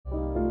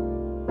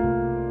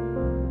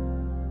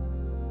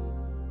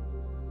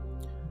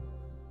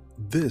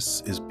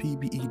This is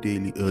PBE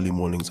Daily Early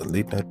Mornings and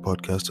Late Night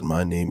Podcast, and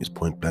my name is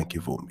Point Blank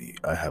Ivombi.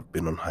 I have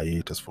been on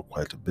hiatus for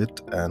quite a bit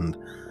and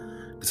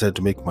decided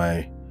to make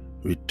my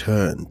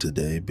return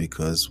today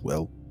because,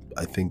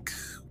 I think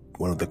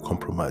one of the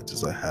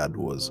compromises I had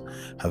was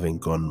having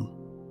gone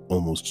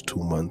almost 2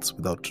 months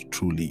without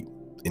truly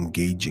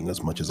engaging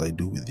as much as I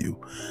do with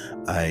you.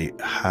 I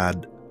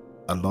had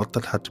a lot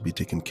that had to be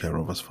taken care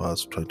of as far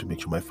as trying to make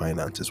sure my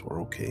finances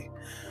were okay.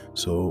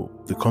 So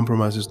the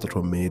compromises that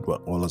were made were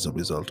all as a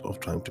result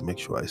of trying to make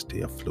sure I stay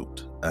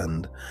afloat.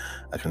 And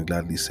I can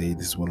gladly say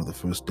this is one of the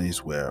first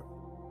days where,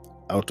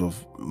 out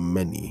of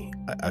many,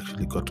 I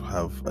actually got to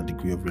have a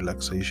degree of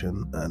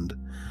relaxation. And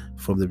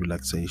from the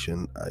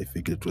relaxation, I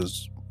figured it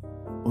was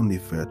only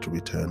fair to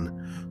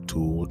return to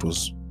what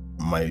was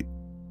my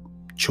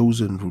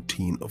chosen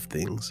routine of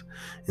things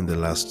in the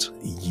last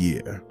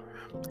year.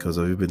 Because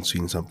I've been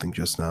seeing something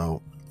just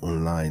now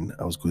online.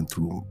 I was going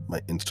through my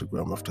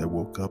Instagram after I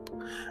woke up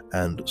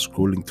and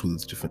scrolling through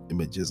these different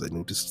images. I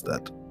noticed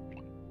that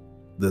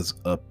there's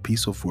a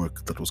piece of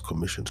work that was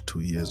commissioned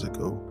 2 years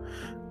ago,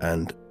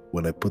 and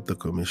when I put the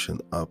commission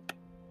up,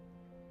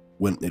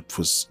 when it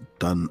was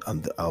done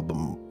and the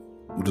album,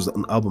 it was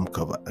an album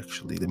cover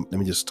actually. Let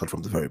me just start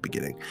from the very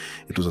beginning.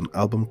 It was an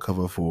album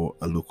cover for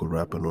a local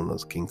rapper known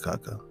as King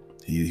Kaka.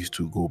 He used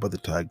to go by the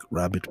tag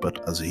Rabbit,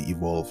 but as he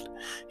evolved,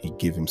 he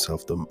gave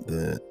himself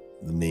the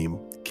name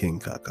King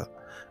Kaka.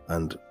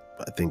 And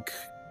I think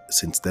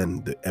since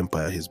then, the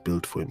empire he's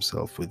built for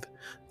himself with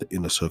the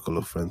inner circle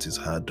of friends he's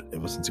had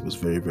ever since he was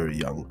very, very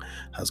young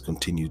has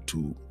continued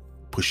to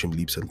push him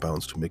leaps and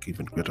bounds to make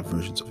even greater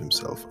versions of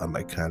himself. And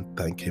I can't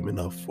thank him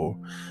enough for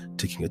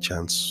taking a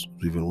chance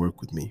to even work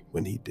with me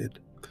when he did.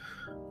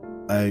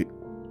 I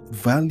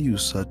value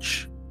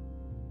such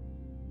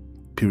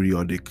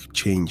periodic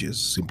changes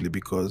simply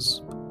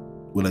because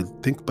when I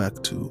think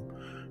back to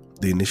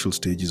the initial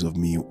stages of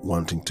me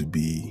wanting to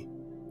be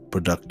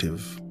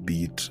productive,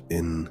 be it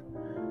in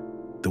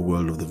the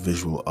world of the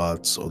visual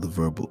arts or the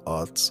verbal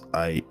arts,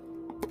 I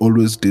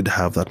always did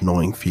have that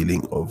gnawing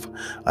feeling of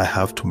I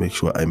have to make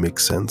sure I make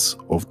sense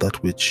of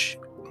that which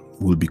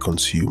will be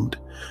consumed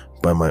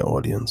by my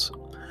audience.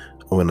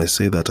 And when I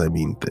say that, I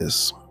mean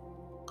this.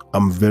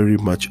 I'm very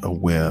much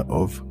aware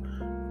of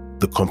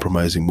the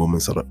compromising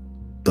moments that are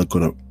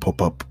going to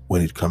pop up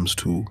when it comes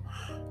to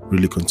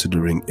really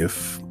considering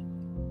if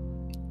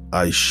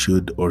I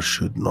should or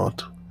should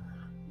not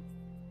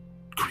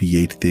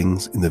create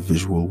things in the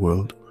visual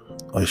world.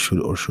 I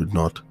should or should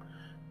not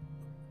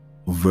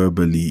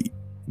verbally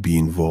be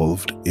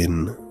involved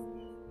in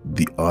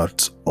the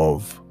arts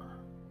of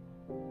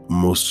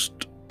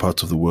most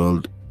parts of the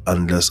world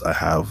unless I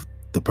have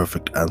the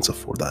perfect answer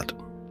for that.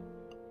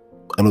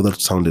 I know that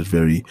sounded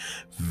very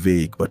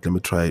vague, but let me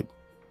try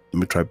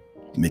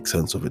make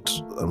sense of it,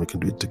 and we can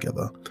do it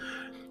together.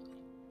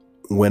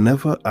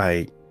 Whenever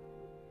I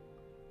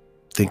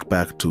think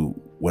back to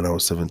when I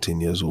was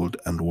 17 years old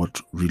and what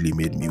really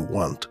made me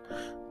want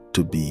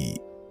to be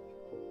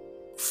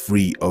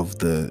free of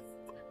the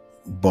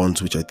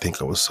bonds which I think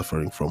I was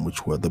suffering from,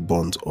 which were the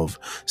bonds of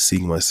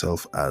seeing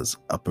myself as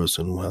a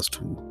person who has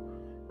to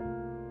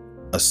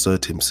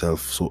assert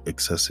himself so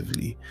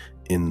excessively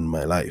in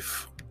my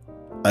life,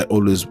 I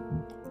always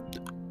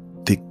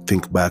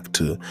think back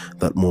to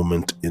that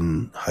moment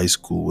in high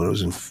school when I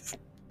was in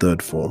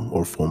third form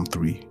or form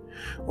 3,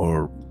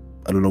 or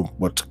I don't know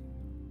what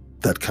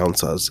that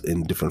counts as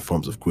in different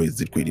forms of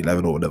grades, grade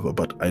 11 or whatever,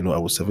 but I know I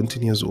was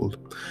 17 years old,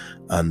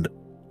 and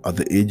at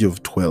the age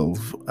of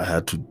 12 I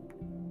had to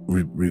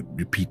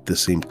repeat the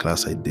same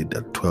class I did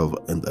at 12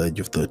 and the age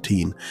of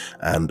 13.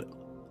 And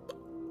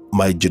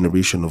my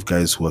generation of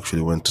guys who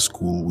actually went to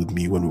school with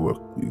me when we were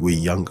way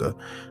younger,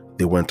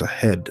 they went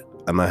ahead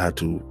and I had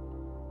to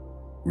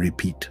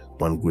repeat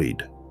one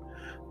grade.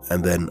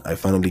 And then I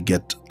finally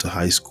get to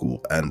high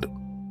school, and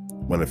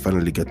when I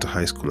finally get to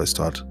high school, I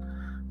start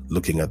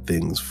looking at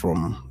things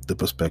from the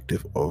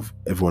perspective of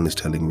everyone is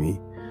telling me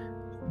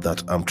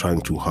that I'm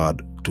trying too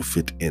hard to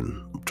fit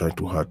in, I'm trying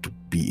too hard to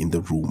be in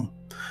the room.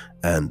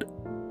 And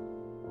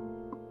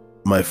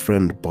my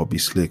friend Bobby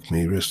Slick,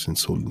 may he rest in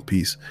soul in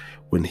peace,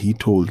 when he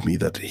told me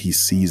that he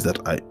sees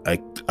that I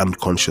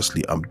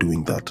unconsciously am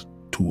doing that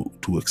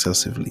too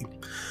excessively,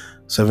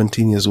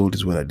 17 years old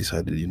is when I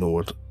decided, you know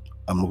what,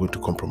 I'm not going to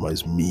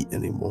compromise me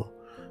anymore.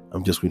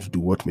 I'm just going to do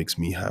what makes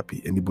me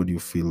happy. Anybody who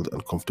feels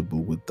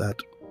uncomfortable with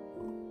that,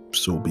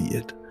 so be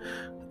it.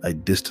 I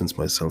distance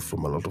myself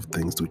from a lot of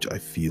things which I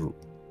feel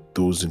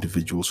those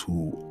individuals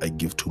who I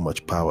give too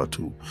much power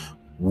to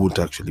won't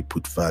actually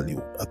put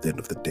value at the end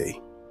of the day.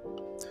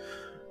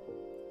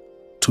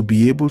 To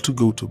be able to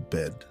go to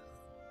bed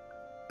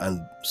and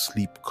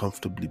sleep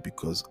comfortably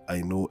because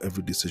I know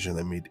every decision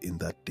I made in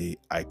that day,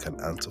 I can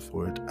answer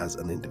for it as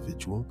an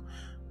individual,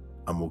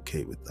 I'm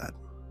okay with that.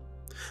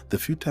 The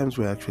few times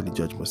where I actually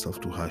judge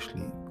myself too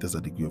harshly, there's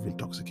a degree of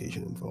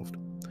intoxication involved.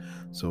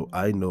 So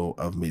I know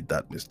I've made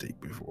that mistake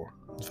before.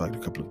 In fact, a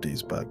couple of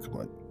days back,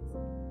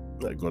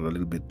 I got a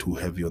little bit too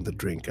heavy on the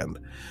drink and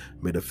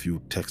made a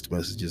few text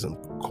messages and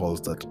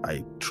calls that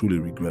I truly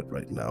regret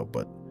right now.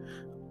 But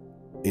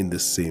in the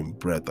same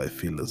breath, I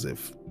feel as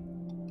if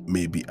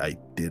maybe I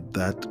did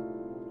that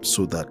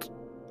so that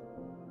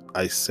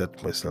I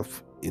set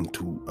myself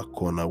into a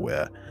corner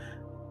where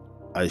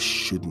I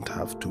shouldn't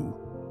have to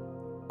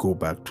go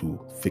back to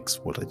fix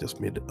what I just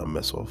made a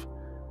mess of.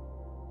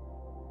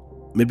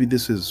 Maybe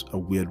this is a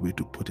weird way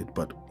to put it,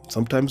 but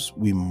sometimes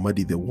we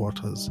muddy the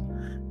waters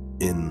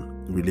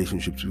in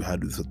relationships we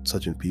had with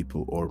certain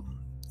people, or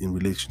in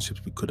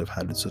relationships we could have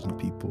had with certain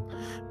people,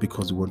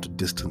 because we want to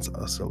distance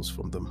ourselves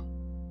from them.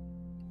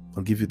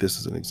 I'll give you this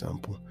as an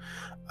example.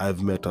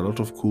 I've met a lot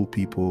of cool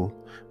people,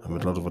 I've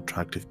met a lot of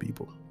attractive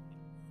people,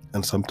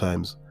 and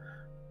sometimes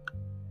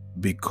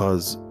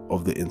because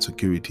of the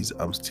insecurities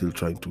I'm still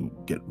trying to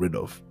get rid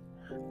of,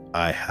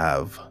 I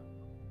have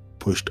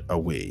pushed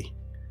away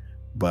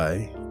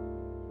by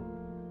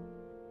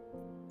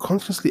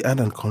consciously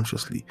and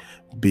unconsciously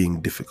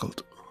being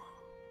difficult.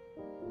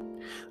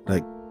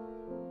 Like,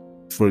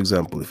 for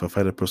example, if I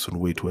find a person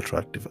way too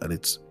attractive and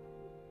it's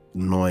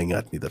gnawing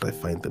at me that I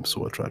find them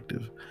so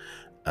attractive,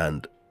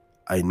 and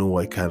I know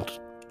I can't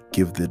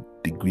give the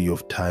degree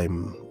of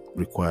time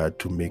required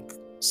to make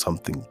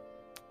something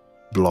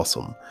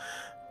blossom,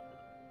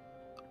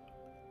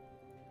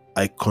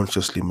 I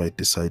consciously might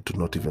decide to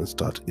not even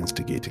start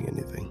instigating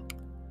anything.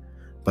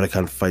 But I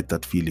can't fight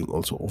that feeling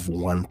also of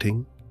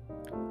wanting,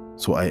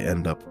 so I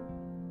end up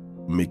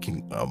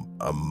making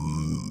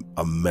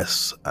a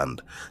mess,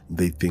 and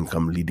they think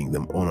I'm leading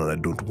them on, and I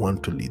don't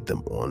want to lead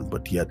them on,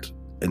 but yet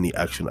any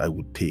action I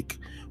would take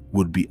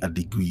would be a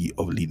degree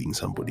of leading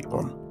somebody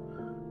on.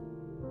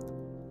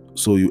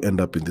 So you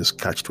end up in this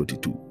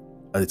catch-22,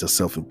 and it's a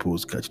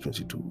self-imposed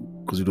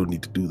catch-22, because you don't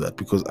need to do that.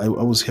 Because I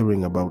was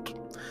hearing about,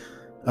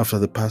 after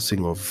the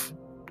passing of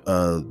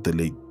the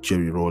late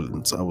Jerry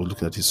Rollins, I was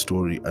looking at his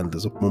story, and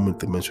there's a moment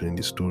they mentioned in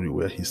his story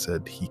where he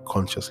said he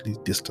consciously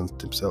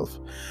distanced himself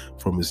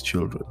from his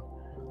children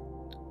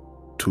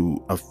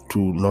to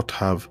not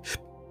have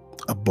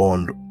a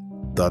bond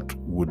that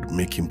would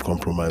make him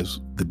compromise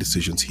the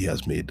decisions he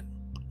has made.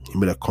 He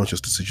made a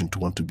conscious decision to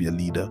want to be a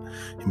leader.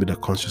 He made a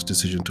conscious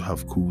decision to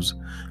have coups,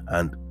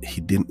 and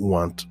he didn't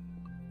want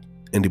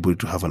anybody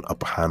to have an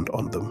upper hand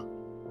on them.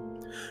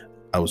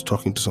 I was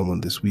talking to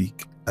someone this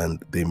week,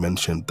 and they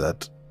mentioned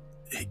that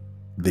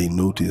they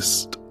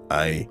noticed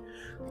I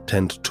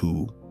tend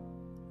to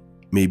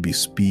maybe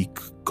speak,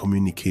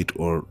 communicate,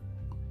 or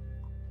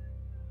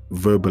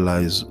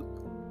verbalize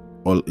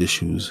all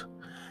issues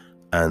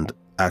and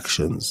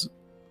actions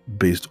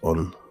based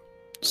on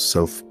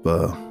what's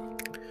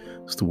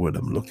the word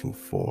I'm looking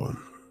for?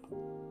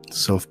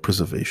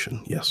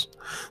 Self-preservation. Yes.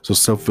 So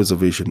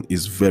self-preservation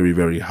is very,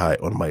 very high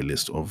on my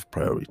list of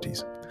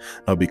priorities.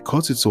 Now,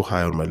 because it's so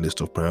high on my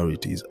list of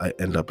priorities, I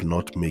end up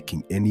not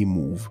making any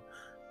move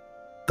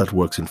that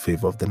works in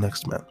favor of the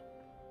next man.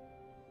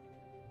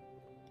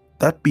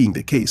 That being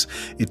the case,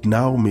 it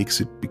now makes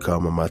it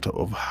become a matter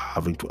of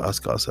having to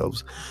ask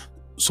ourselves,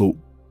 so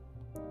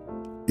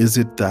is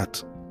it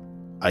that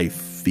I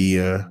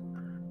fear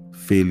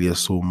failure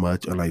so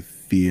much, and I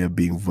fear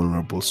being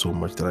vulnerable so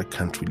much, that I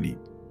can't really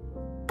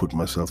put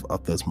myself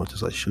out there as much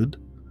as I should?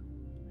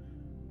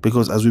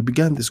 Because as we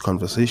began this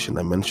conversation,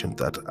 I mentioned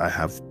that I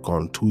have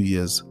gone 2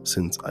 years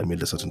since I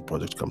made a certain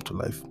project come to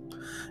life.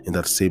 In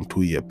that same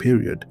 2-year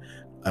period,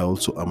 I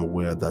also am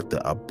aware that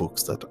there are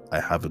books that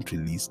I haven't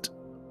released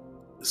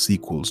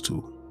sequels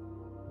to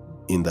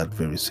in that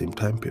very same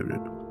time period.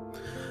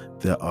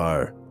 There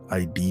are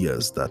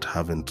ideas that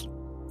haven't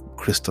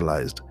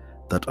crystallized,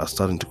 that are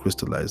starting to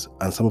crystallize,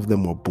 and some of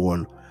them were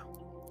born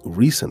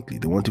recently.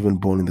 They weren't even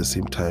born in the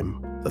same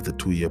time that the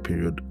 2-year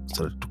period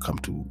started to come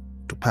to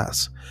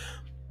pass.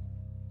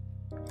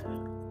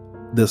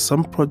 There's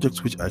some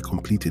projects which I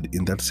completed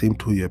in that same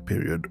 2-year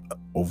period,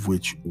 of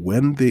which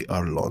when they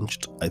are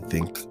launched, I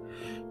think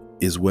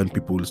is when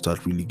people will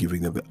start really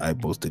giving them the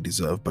eyeballs they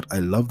deserve. But I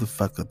love the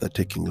fact that they're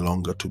taking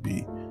longer to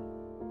be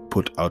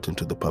put out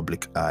into the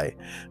public eye,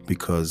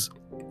 because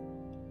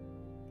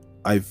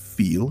I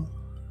feel,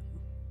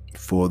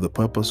 for the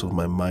purpose of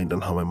my mind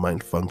and how my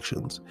mind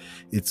functions,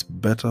 it's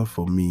better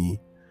for me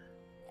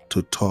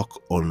to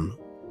talk on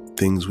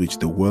things which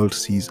the world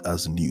sees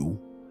as new,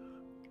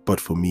 but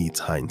for me it's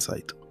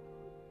hindsight.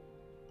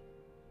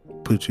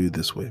 Put it to you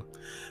this way: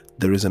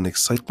 there is an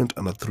excitement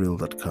and a thrill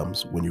that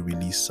comes when you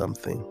release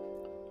something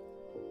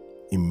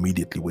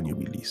immediately when you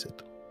release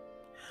it.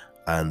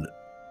 And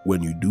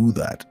when you do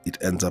that, it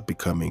ends up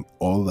becoming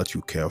all that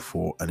you care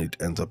for, and it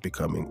ends up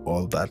becoming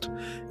all that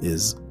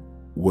is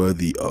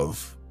worthy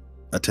of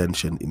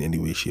attention in any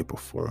way, shape, or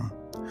form.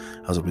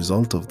 As a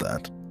result of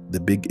that, the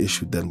big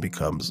issue then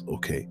becomes,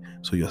 okay,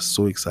 so you're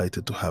so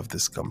excited to have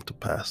this come to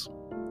pass,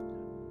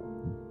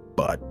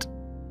 but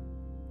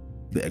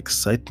the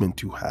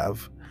excitement you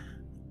have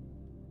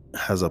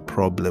has a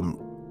problem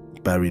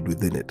buried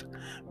within it,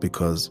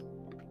 because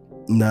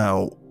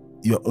now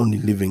you're only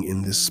living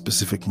in this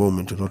specific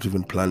moment. You're not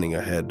even planning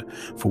ahead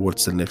for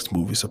what's the next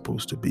movie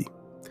supposed to be.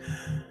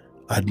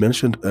 I had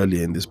mentioned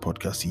earlier in this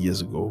podcast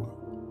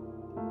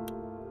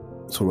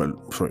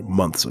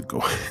months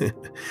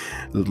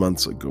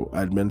ago,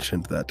 I'd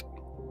mentioned that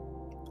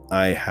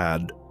I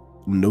had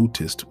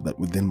noticed that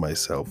within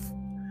myself,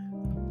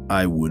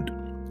 I would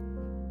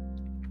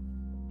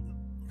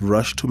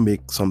rush to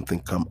make something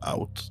come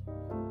out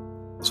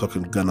so I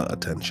can garner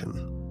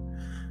attention.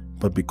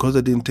 But because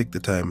I didn't take the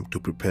time to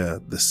prepare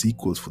the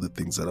sequels for the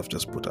things that I've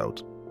just put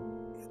out,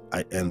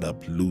 I end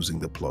up losing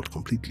the plot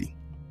completely.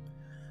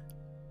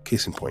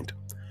 Case in point,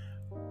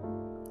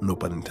 no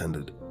pun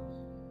intended,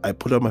 I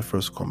put out my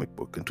first comic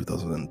book in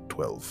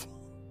 2012.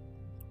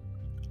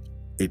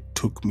 It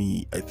took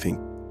me, I think,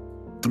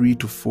 3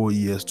 to 4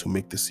 years to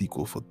make the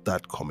sequel for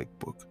that comic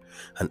book.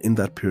 And in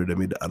that period, I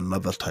made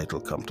another title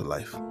come to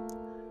life.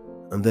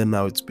 And then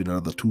now it's been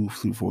another 2,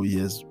 3, 4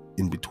 years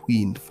in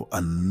between for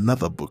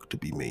another book to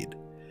be made.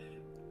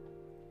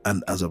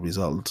 And as a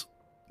result,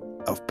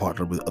 I've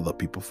partnered with other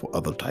people for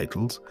other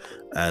titles.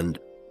 And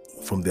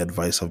from the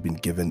advice I've been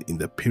given in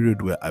the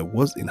period where I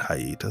was in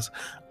hiatus,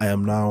 I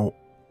am now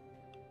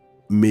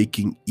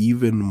making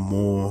even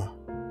more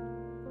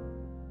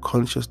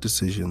conscious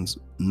decisions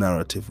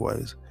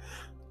narrative-wise.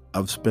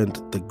 I've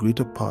spent the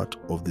greater part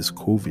of this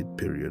COVID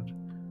period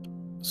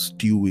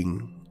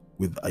stewing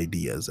with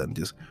ideas and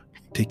just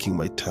taking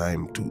my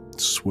time to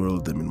swirl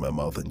them in my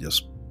mouth and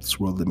just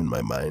swirl them in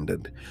my mind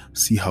and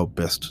see how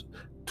best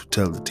to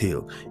tell the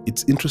tale.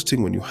 It's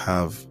interesting when you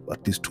have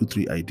at least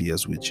 2-3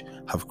 ideas which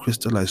have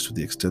crystallized to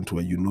the extent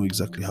where you know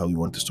exactly how you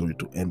want the story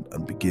to end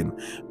and begin,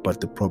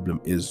 but the problem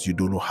is you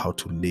don't know how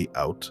to lay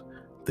out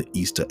the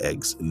Easter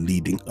eggs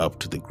leading up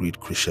to the great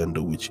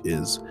crescendo, which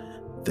is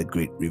the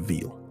great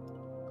reveal.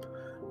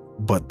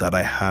 But that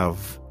I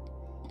have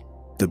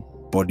the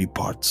body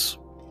parts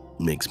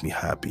makes me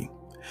happy.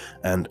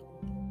 And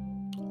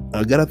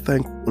I gotta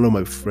thank one of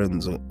my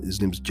friends,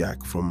 his name's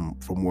Jack from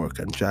work,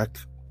 and Jack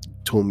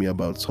told me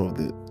about some of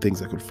the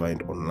things I could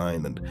find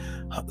online and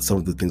some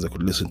of the things I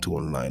could listen to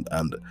online.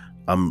 And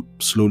I'm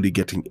slowly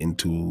getting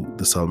into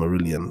the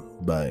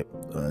Silmarillion by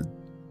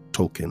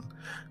Tolkien,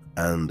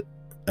 and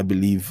I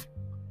believe,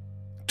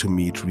 to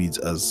me, it reads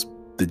as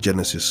the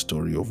Genesis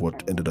story of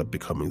what ended up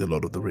becoming the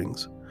Lord of the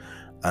Rings.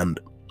 And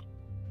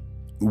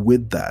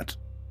with that,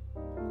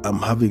 I'm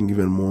having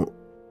even more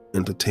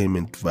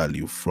entertainment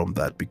value from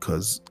that,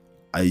 because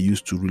I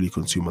used to really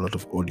consume a lot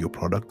of audio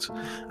products,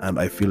 and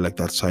I feel like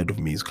that side of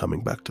me is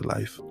coming back to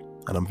life,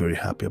 and I'm very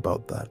happy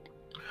about that.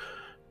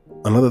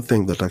 Another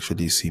thing that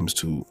actually seems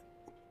to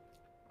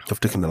have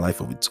taken a life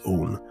of its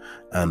own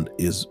and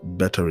is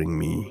bettering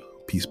me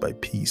piece by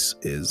piece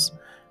is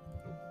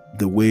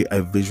the way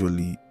I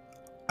visually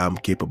am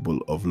capable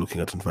of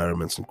looking at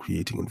environments and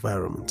creating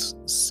environments.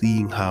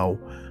 Seeing how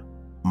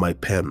my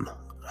pen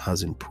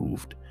has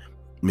improved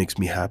makes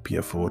me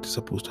happier for what is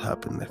supposed to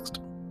happen next.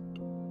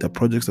 There are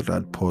projects that I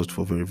had paused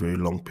for very, very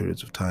long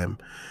periods of time,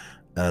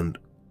 and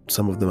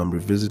some of them I'm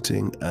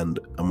revisiting, and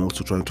I'm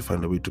also trying to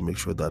find a way to make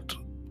sure that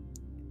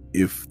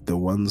if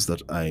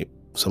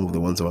some of the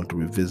ones I want to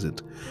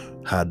revisit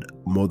had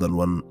more than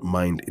one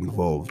mind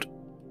involved,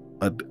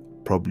 I'd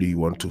probably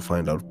want to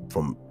find out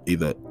from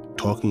either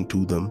talking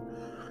to them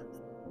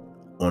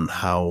on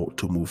how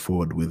to move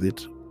forward with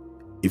it,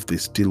 if they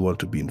still want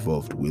to be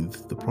involved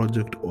with the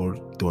project, or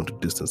they want to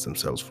distance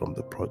themselves from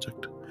the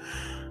project.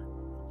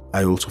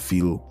 I also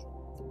feel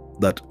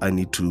that I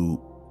need to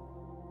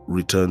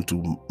return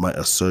to my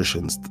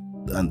assertions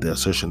and the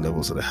assertion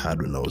levels that I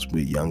had when I was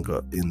way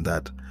younger, in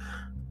that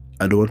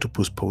I don't want to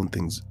postpone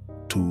things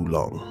too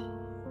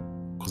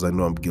long, because I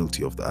know I'm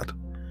guilty of that.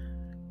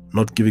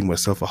 Not giving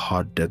myself a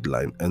hard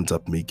deadline ends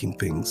up making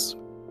things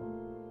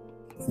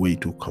way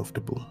too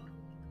comfortable.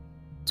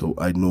 So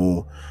I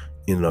know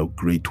in a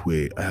great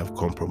way I have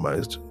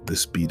compromised the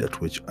speed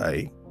at which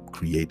I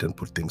create and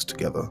put things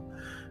together,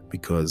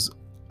 because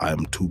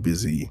I'm too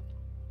busy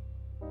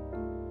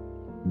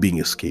being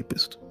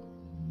escapist.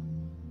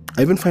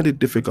 I even find it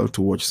difficult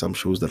to watch some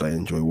shows that I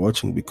enjoy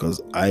watching, because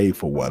I,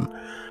 for one,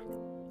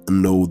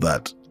 know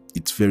that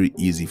it's very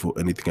easy for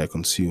anything I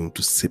consume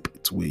to sip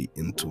its way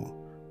into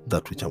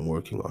that which I'm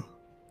working on.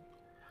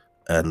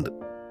 And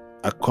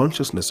a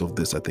consciousness of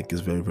this, I think,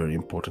 is very, very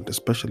important,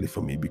 especially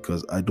for me,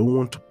 because I don't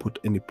want to put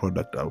any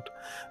product out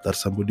that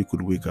somebody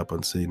could wake up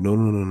and say,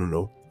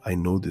 no, I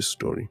know this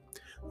story.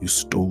 You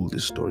stole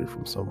this story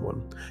from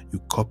someone. You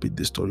copied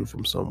this story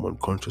from someone,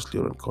 consciously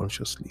or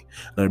unconsciously.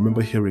 And I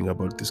remember hearing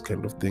about these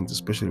kind of things,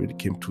 especially when it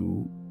came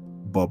to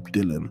Bob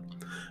Dylan.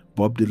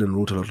 Bob Dylan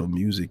wrote a lot of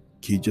music.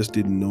 He just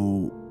didn't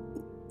know.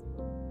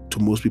 To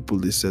most people,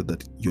 they said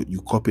that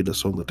you copied a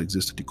song that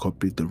existed, you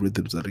copied the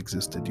rhythms that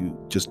existed, you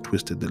just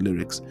twisted the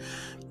lyrics.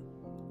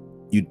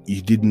 You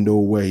didn't know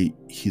where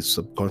his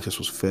subconscious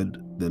was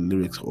fed the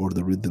lyrics or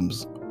the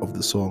rhythms of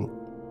the song,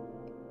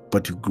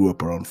 but you grew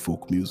up around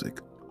folk music.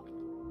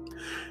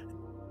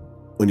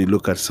 When you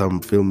look at some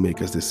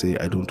filmmakers, they say,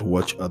 I don't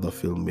watch other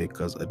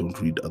filmmakers, I don't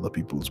read other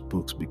people's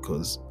books,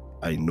 because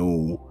I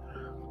know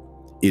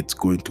it's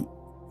going to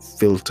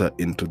filter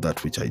into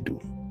that which I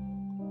do.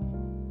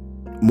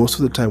 Most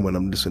of the time when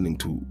I'm listening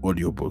to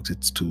audiobooks,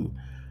 it's to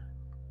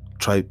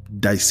try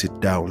dice it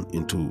down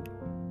into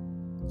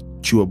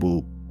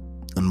chewable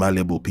and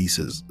malleable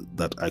pieces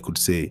that I could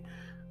say,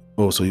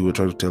 oh, so you were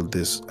trying to tell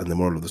this, and the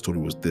moral of the story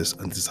was this,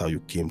 and this is how you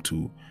came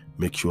to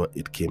make sure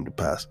it came to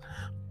pass.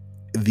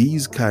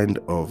 These kind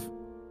of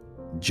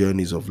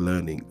journeys of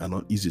learning are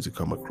not easy to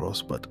come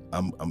across, but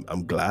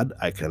I'm glad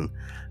I can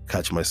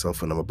catch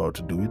myself when I'm about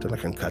to do it, and I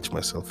can catch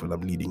myself when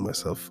I'm leading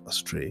myself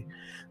astray.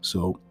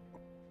 So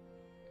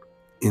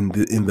in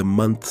the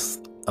months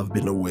I've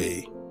been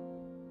away,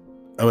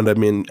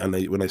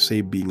 when I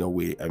say being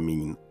away, I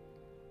mean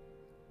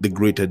the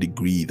greater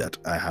degree that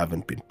I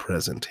haven't been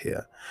present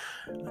here,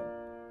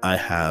 I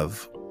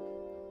have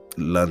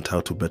learned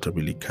how to better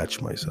really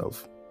catch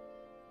myself.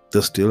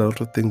 There's still a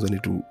lot of things I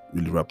need to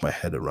really wrap my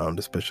head around,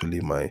 especially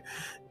my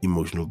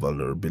emotional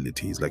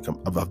vulnerabilities. Like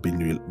I've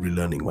been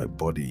relearning my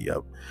body,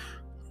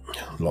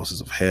 losses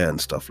of hair and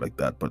stuff like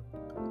that. But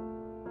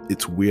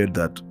it's weird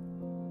that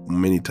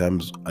many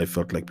times I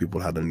felt like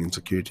people had an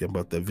insecurity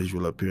about their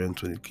visual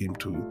appearance when it came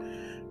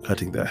to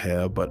cutting their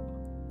hair. But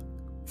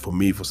for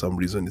me, for some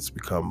reason, it's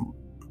become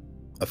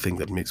a thing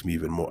that makes me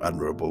even more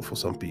admirable for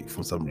some people,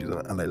 for some reason,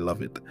 and I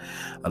love it.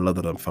 I love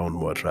that I'm found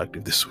more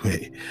attractive this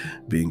way.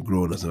 Being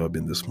grown has never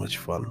been this much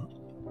fun.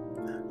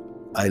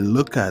 I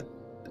look at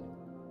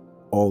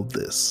all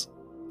this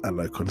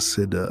and I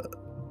consider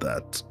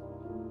that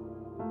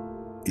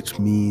it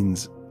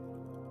means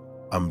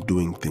I'm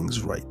doing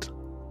things right,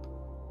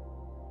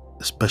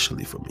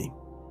 especially for me.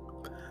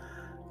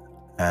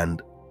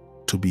 And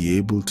to be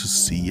able to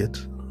see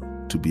it,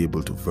 to be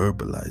able to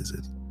verbalize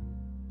it,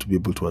 to be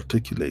able to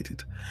articulate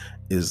it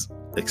is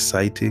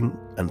exciting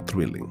and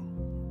thrilling.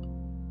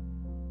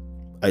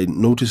 I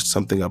noticed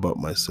something about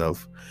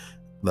myself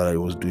that I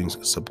was doing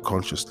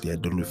subconsciously. I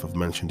don't know if I've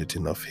mentioned it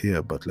enough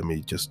here, but let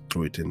me just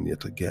throw it in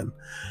yet again.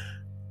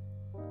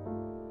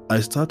 I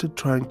started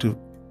trying to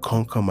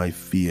conquer my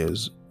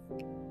fears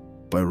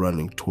by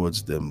running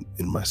towards them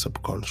in my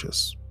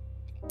subconscious.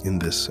 In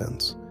this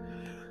sense,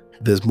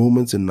 there's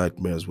moments in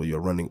nightmares where you're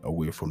running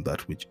away from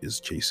that which is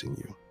chasing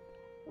you.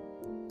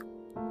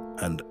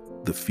 And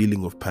the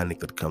feeling of panic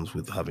that comes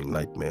with having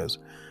nightmares,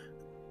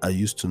 I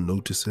used to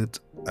notice it,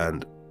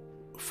 and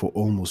for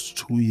almost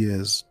 2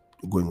 years,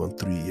 going on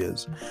 3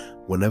 years,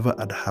 whenever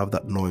I'd have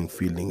that gnawing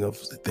feeling of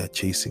they're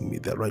chasing me,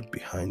 they're right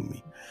behind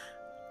me,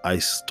 I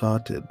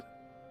started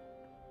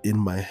in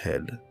my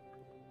head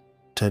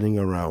turning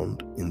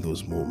around in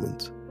those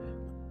moments.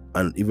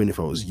 And even if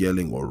I was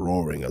yelling or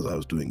roaring as I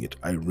was doing it,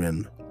 I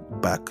ran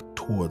back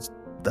towards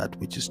that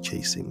which is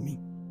chasing me,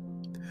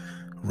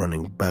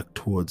 running back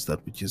towards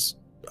that which is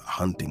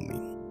hunting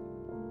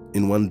me.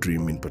 In one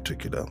dream in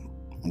particular,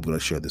 I'm going to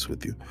share this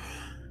with you.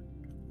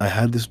 I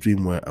had this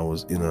dream where I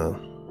was in a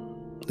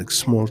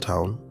small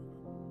town,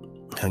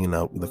 hanging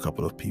out with a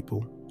couple of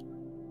people,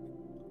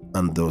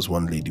 and there was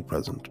one lady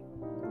present,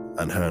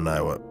 and her and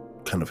I were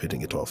kind of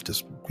hitting it off,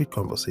 just great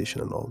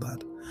conversation and all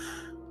that.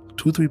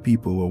 2-3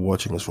 people were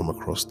watching us from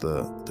across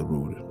the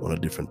road on a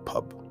different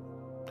pub.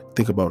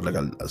 Think about like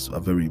a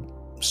very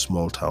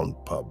small town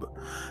pub,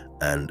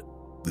 and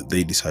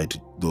they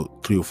decided, the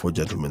 3 or 4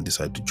 gentlemen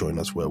decide to join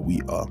us where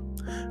we are,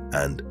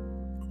 and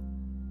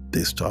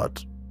they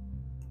start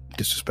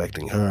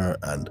disrespecting her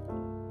and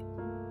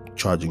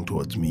charging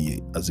towards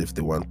me as if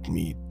they want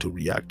me to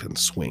react and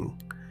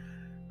swing.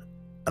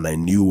 And I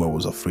knew I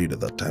was afraid at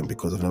that time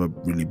because I've never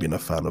really been a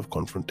fan of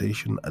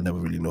confrontation. I never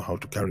really know how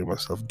to carry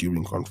myself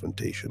during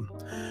confrontation.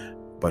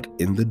 But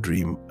in the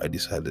dream, I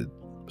decided,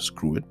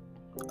 screw it.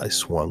 I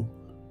swung,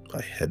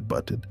 I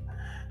headbutted.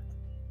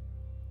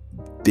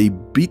 They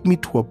beat me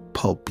to a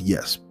pulp,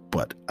 yes,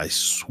 but I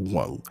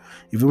swung.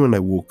 Even when I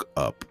woke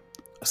up,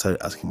 I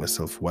started asking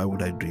myself, why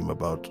would I dream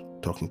about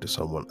talking to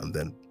someone and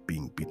then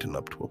being beaten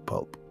up to a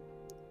pulp?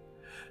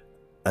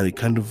 And it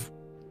kind of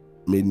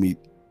made me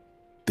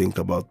think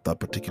about that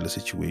particular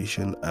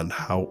situation and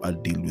how I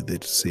deal with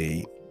it,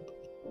 say,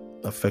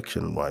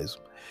 affection-wise.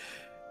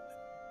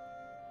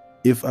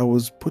 If I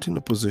was put in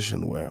a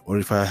position where, or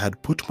if I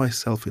had put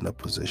myself in a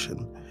position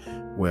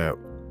where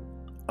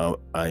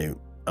I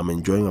am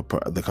enjoying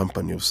the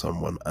company of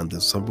someone and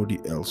there's somebody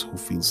else who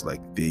feels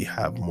like they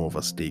have more of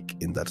a stake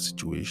in that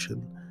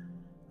situation,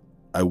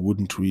 I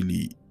wouldn't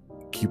really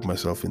keep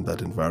myself in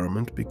that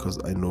environment, because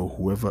I know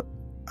whoever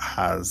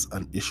has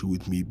an issue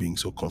with me being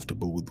so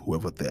comfortable with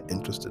whoever they're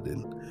interested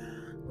in,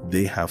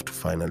 they have to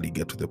finally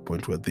get to the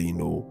point where they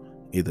know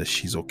either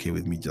she's okay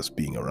with me just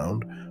being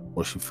around,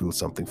 or she feels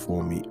something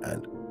for me,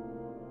 and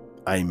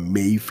I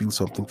may feel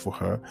something for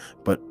her,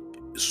 but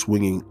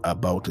swinging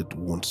about it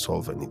won't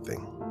solve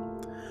anything.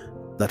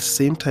 That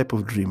same type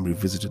of dream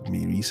revisited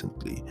me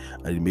recently,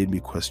 and it made me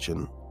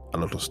question a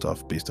lot of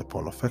stuff based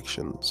upon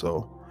affection.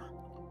 So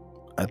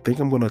I think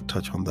I'm going to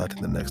touch on that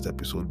in the next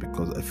episode,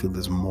 because I feel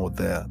there's more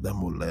there, there are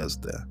more layers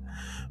there.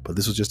 But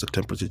this was just a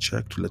temperature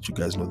check to let you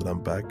guys know that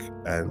I'm back,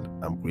 and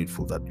I'm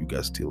grateful that you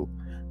guys still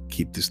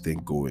keep this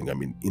thing going. I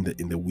mean,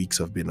 in the weeks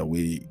I've been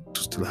away,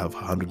 to still have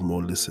 100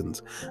 more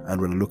listens,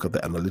 and when I look at the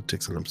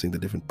analytics and I'm seeing the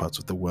different parts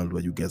of the world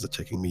where you guys are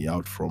checking me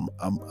out from,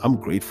 I'm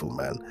grateful,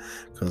 man.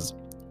 Because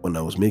when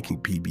I was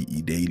making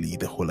PBE Daily,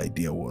 the whole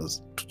idea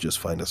was to just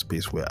find a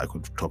space where I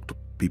could talk to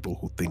people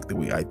who think the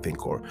way I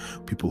think, or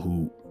people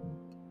who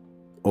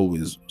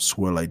always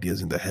swirl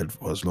ideas in their head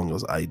for as long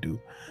as I do,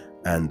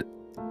 and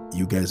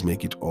you guys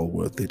make it all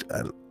worth it,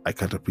 and I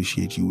can't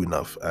appreciate you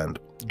enough. And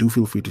do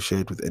feel free to share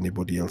it with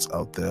anybody else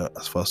out there.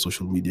 As far as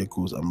social media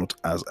goes, I'm not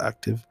as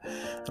active,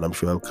 and I'm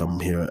sure I'll come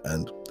here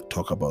and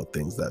talk about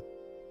things that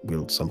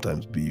will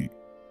sometimes be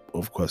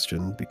of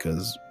question,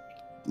 because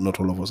not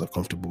all of us are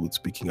comfortable with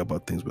speaking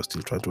about things we're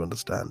still trying to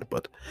understand.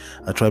 But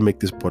I try and make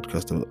this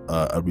podcast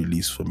a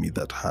release for me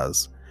that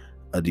has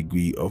a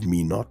degree of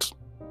me not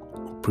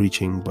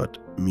preaching, but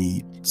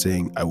me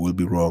saying I will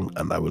be wrong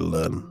and I will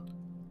learn,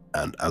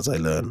 and as I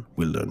learn,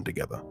 we'll learn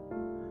together.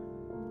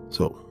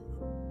 So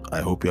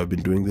I hope you have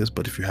been doing this,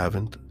 but if you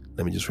haven't,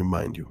 let me just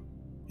remind you,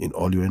 in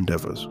all your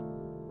endeavors,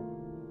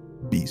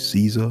 be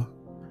Caesar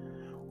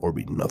or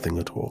be nothing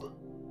at all.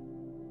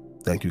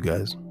 Thank you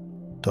guys.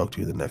 Talk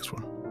to you in the next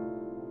one.